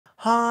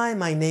Hi,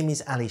 my name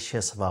is Ali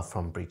Shirsava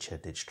from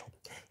Breacher Digital.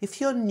 If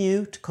you're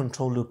new to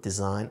control loop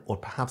design, or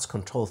perhaps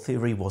control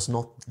theory was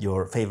not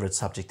your favorite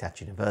subject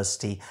at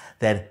university,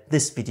 then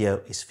this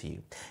video is for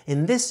you.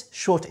 In this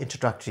short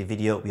introductory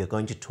video, we are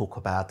going to talk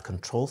about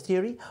control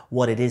theory,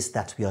 what it is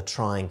that we are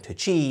trying to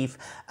achieve,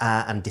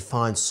 and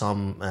define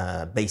some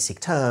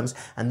basic terms.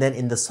 And then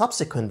in the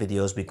subsequent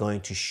videos, we're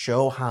going to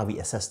show how we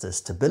assess the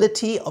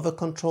stability of a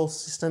control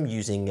system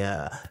using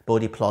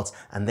body plots,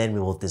 and then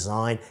we will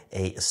design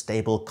a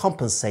stable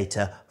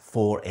compensator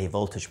for a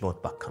voltage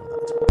mode buck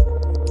converter.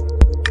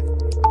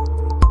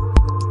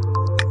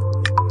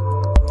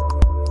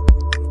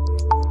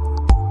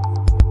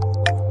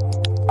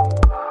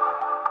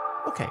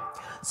 Okay,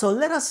 so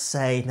let us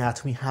say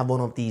that we have one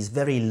of these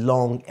very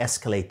long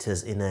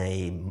escalators in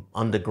an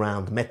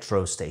underground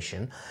metro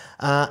station,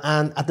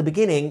 and at the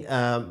beginning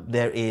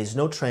there is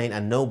no train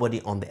and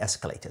nobody on the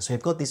escalator. So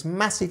you've got this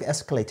massive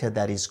escalator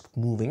that is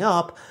moving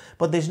up,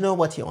 but there's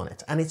nobody on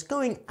it, and it's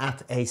going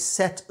at a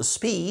set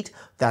speed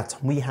that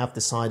we have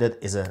decided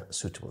is a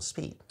suitable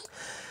speed.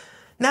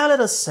 Now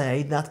let us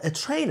say that a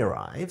train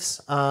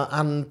arrives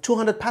and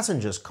 200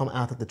 passengers come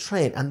out of the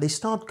train and they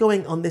start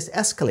going on this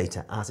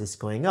escalator as it's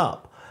going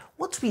up.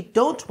 What we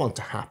don't want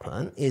to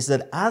happen is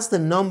that as the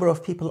number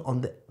of people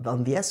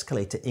on the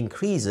escalator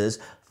increases,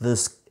 the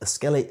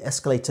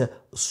escalator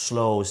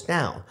slows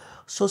down.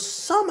 So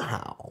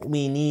somehow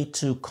we need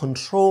to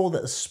control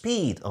the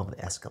speed of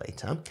the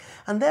escalator,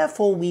 and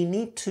therefore we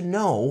need to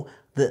know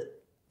the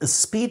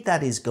speed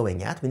that is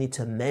going at. We need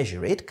to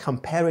measure it,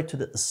 compare it to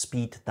the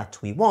speed that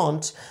we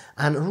want,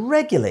 and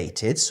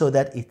regulate it so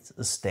that it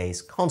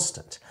stays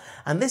constant.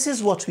 And this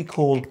is what we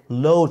call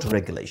load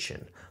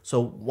regulation. So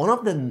one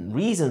of the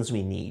reasons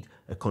we need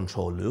a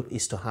control loop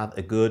is to have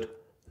a good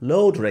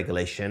load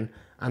regulation.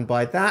 And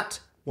by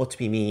that, what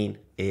we mean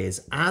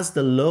is as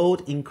the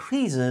load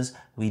increases,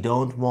 we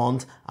don't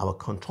want our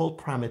control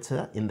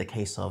parameter, in the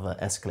case of an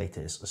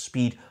escalator's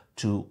speed,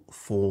 to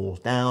fall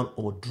down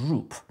or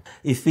droop.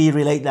 If we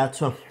relate that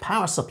to a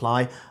power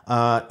supply,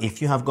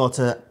 if you have got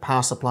a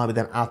power supply with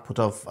an output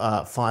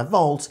of 5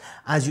 volts,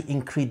 as you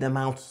increase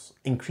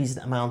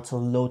the amount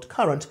of load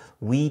current,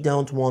 we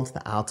don't want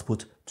the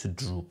output to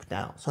droop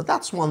down. So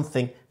that's one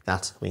thing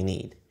that we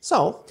need.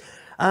 So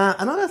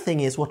another thing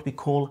is what we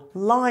call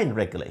line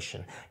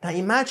regulation. Now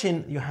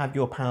imagine you have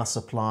your power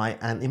supply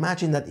and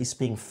imagine that it's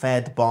being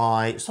fed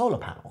by solar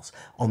panels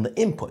on the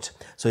input.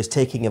 So it's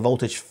taking a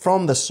voltage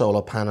from the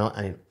solar panel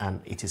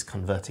and it is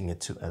converting it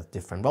to a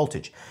different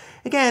voltage.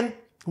 Again,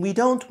 we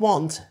don't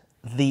want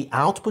the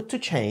output to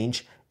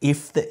change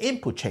if the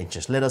input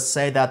changes. Let us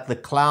say that the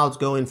clouds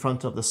go in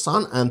front of the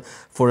sun and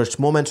for a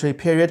momentary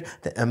period,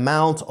 the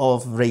amount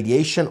of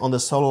radiation on the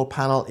solar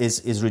panel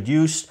is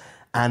reduced,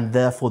 and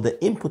therefore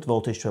the input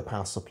voltage to a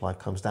power supply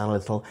comes down a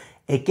little.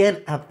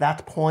 Again, at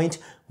that point,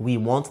 we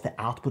want the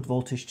output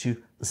voltage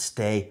to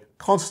stay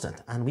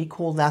constant, and we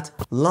call that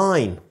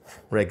line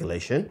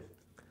regulation.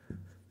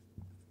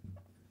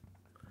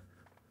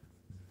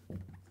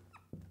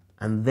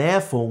 And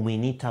therefore, we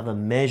need to have a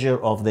measure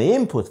of the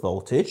input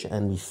voltage,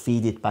 and we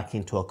feed it back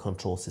into our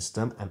control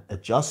system and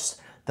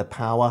adjust the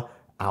power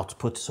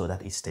output so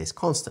that it stays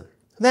constant.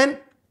 Then,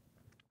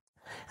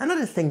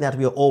 another thing that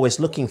we are always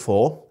looking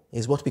for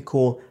is what we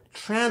call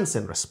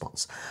transient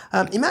response.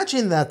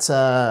 Imagine that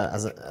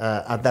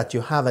that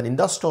you have an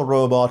industrial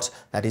robot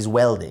that is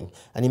welding,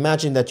 and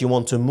imagine that you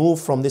want to move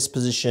from this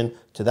position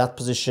to that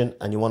position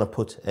and you want to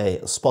put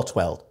a spot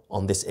weld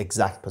on this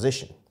exact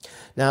position.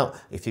 Now,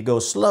 if you go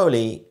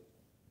slowly,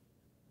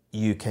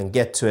 you can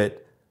get to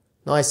it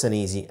nice and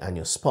easy and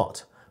you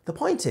spot. The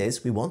point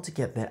is, we want to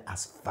get there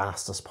as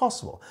fast as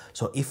possible.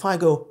 So if I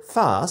go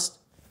fast,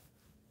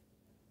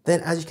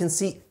 then as you can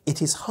see, it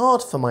is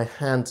hard for my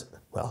hand,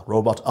 well,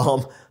 robot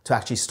arm, to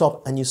actually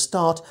stop, and you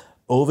start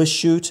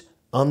overshoot,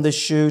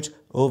 undershoot,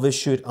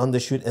 overshoot,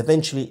 undershoot.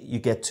 Eventually you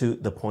get to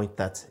the point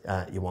that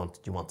you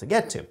want to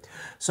get to.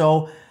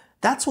 So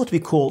that's what we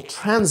call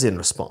transient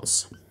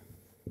response.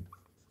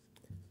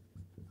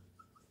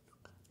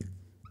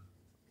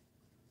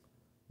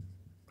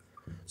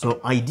 So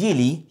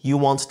ideally, you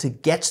want to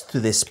get to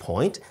this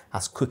point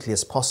as quickly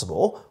as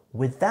possible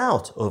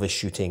without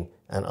overshooting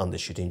and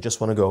undershooting. You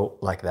just want to go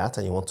like that,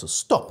 and you want to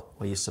stop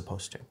where you're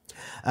supposed to.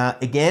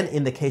 Again,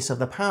 in the case of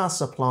the power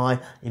supply,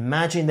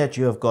 imagine that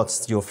you have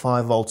got your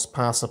 5 volts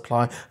power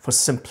supply. For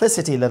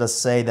simplicity, let us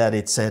say that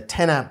it's a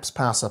 10 amps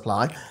power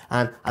supply.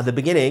 And at the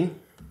beginning,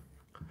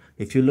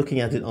 if you're looking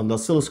at it on the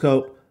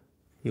oscilloscope,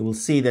 you will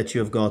see that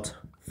you've got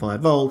 5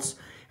 volts.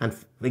 And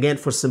again,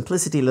 for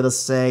simplicity, let us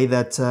say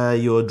that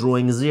you're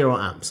drawing 0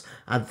 amps.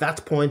 At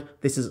that point,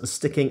 this is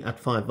sticking at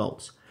 5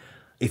 volts.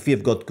 If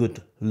you've got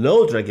good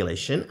load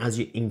regulation, as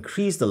you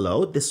increase the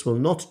load, this will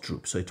not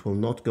droop, so it will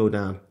not go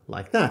down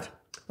like that.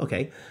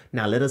 Okay,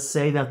 now let us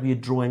say that we're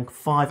drawing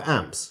 5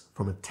 amps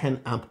from a 10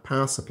 amp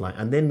power supply,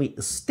 and then we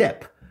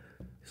step.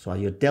 So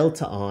your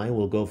delta I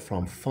will go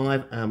from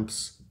 5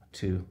 amps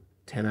to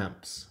 10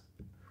 amps.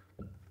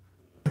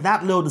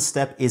 That load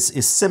step is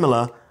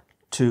similar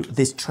to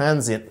this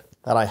transient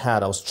that I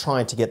had. I was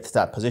trying to get to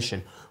that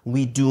position.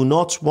 we do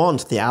not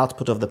want the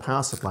output of the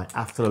power supply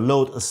after a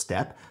load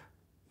step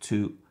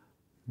to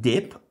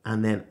dip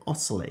and then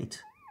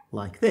oscillate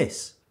like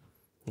this,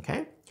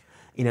 okay?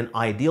 In an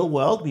ideal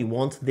world, we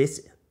want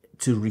this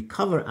to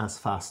recover as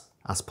fast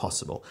as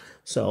possible.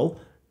 So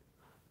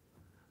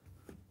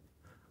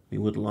we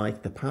would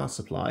like the power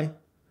supply,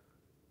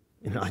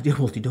 in an ideal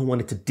world, you don't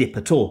want it to dip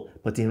at all,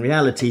 but in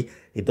reality,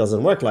 it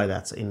doesn't work like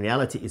that. So in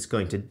reality, it's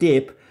going to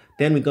dip,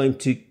 then we're going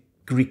to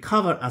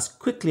recover as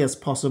quickly as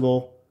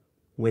possible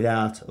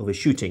without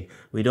overshooting.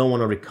 We don't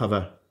want to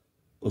recover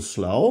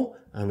slow,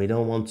 and we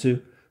don't want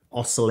to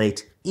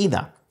oscillate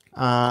either.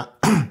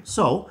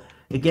 So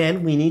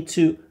again, we need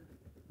to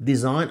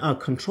design our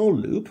control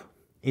loop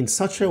in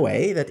such a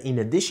way that in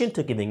addition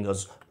to giving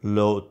us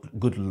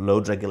good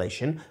load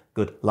regulation,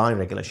 good line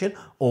regulation,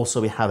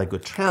 also we have a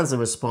good transient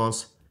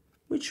response,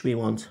 which we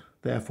want.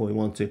 Therefore, we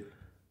want to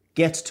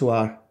get to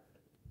our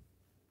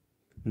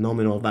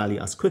nominal value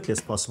as quickly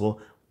as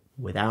possible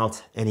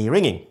without any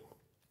ringing.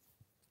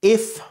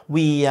 If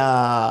we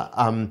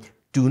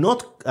do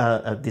not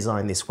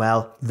design this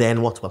well,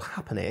 then what will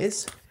happen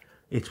is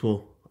it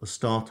will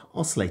start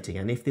oscillating.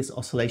 And if these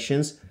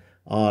oscillations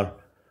are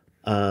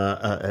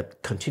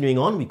continuing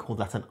on, we call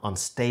that an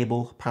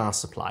unstable power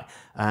supply.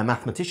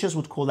 Mathematicians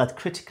would call that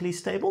critically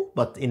stable,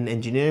 but in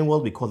engineering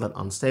world, we call that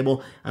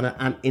unstable.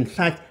 And in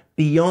fact,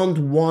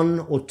 beyond 1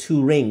 or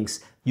 2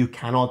 rings, you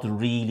cannot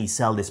really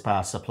sell this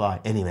power supply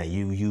anyway.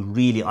 You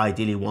really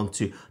ideally want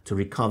to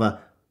recover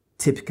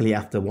typically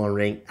after 1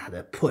 ring and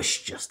a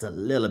push just a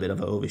little bit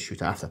of an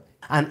overshoot after.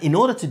 And in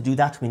order to do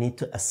that, we need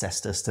to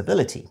assess the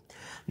stability.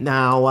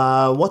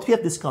 Now, what we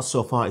have discussed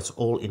so far is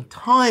all in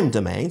time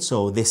domain.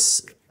 So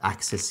this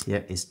axis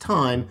here is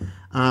time.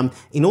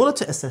 In order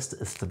to assess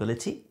the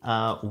stability,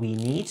 we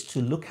need to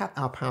look at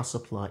our power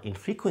supply in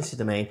frequency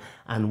domain,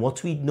 and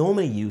what we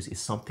normally use is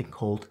something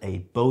called a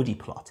Bode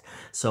plot.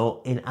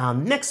 So in our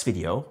next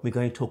video, we're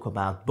going to talk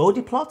about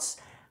Bode plots,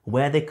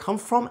 where they come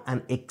from,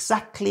 and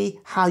exactly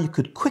how you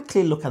could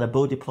quickly look at a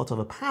Bode plot of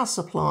a power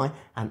supply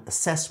and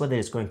assess whether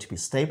it's going to be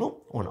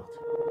stable or not.